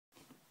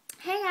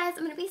guys,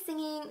 I'm going to be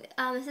singing,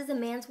 this is A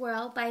Man's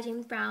World by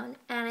James Brown,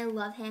 and I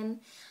love him.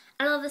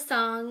 I love the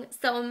song,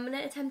 so I'm going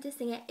to attempt to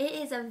sing it. It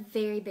is a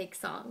very big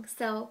song,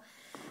 so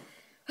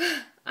it's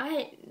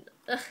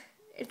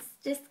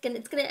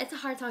a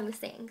hard song to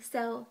sing.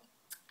 So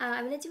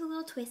I'm going to do a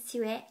little twist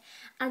to it.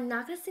 I'm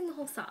not going to sing the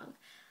whole song,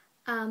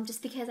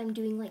 just because I'm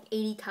doing like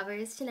 80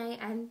 covers tonight.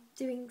 I'm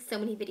doing so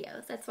many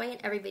videos. That's why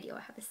in every video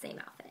I have the same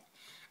outfit.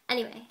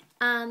 Anyway,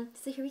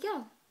 so here we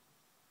go.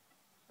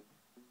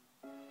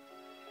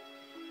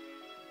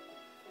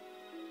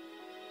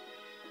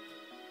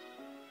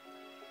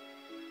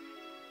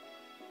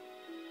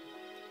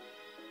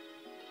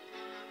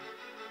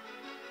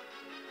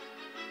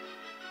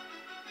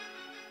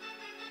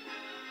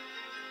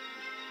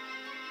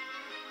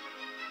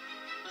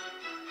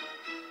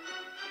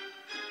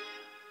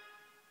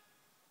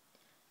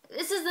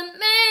 This is a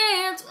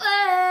man's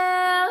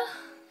world,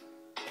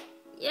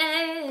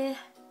 yeah.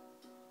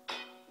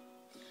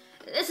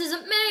 This is a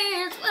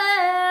man's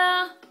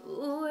world,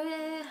 ooh,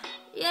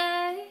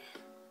 yeah.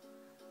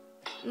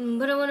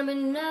 But I wanna be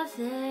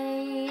nothing,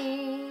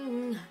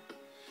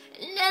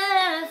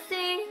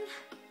 nothing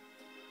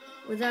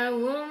without a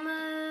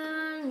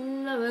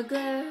woman or a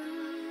girl.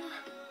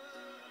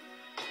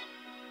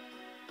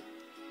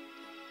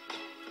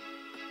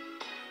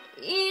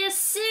 You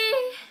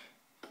see,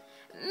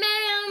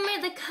 man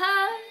made the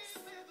cars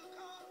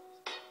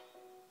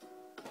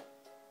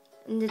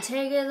and to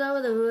take us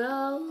over the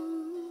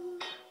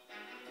road.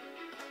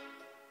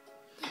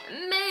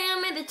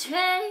 Man made the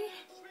train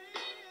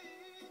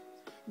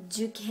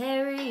to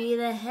carry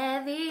the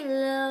heavy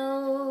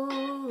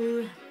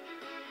load.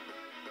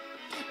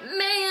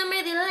 Man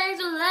made the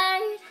laser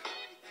light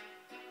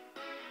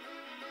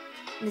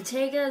to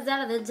take us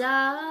out of the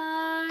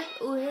dark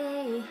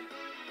way.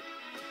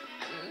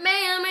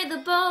 Man made the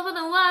boat for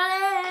the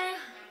water.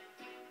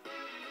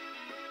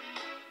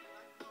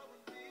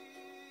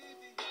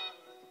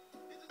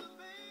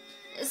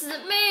 This is a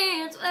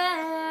man's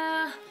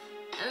world,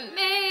 a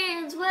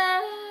man's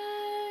world,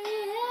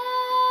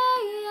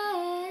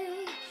 yeah.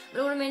 But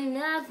it would mean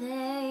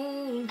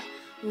nothing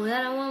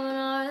without a woman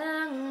or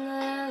a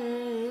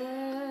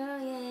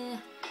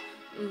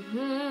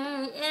girl, yeah.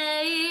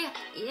 Yeah,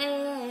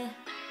 yeah.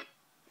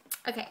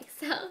 Okay,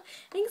 so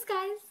thanks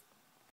guys.